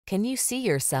Can you see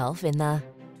yourself in the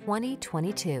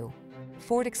 2022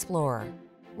 Ford Explorer?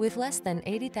 With less than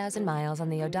 80,000 miles on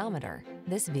the odometer,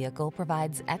 this vehicle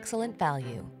provides excellent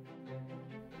value.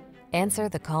 Answer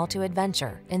the call to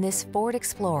adventure in this Ford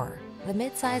Explorer, the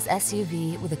midsize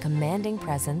SUV with a commanding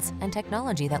presence and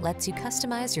technology that lets you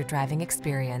customize your driving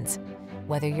experience.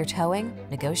 Whether you're towing,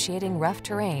 negotiating rough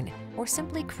terrain, or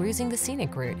simply cruising the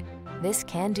scenic route, this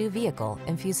can-do vehicle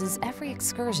infuses every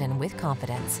excursion with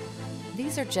confidence.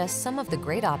 These are just some of the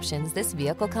great options this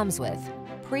vehicle comes with: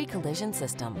 pre-collision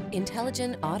system,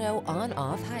 intelligent auto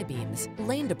on-off high beams,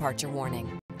 lane departure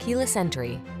warning, keyless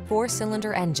entry,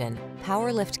 4-cylinder engine,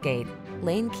 power liftgate,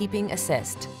 lane keeping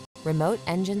assist, remote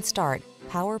engine start,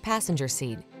 power passenger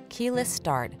seat, keyless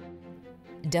start.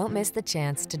 Don't miss the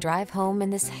chance to drive home in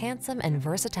this handsome and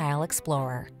versatile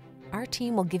Explorer. Our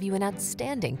team will give you an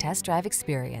outstanding test drive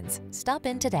experience. Stop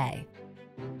in today.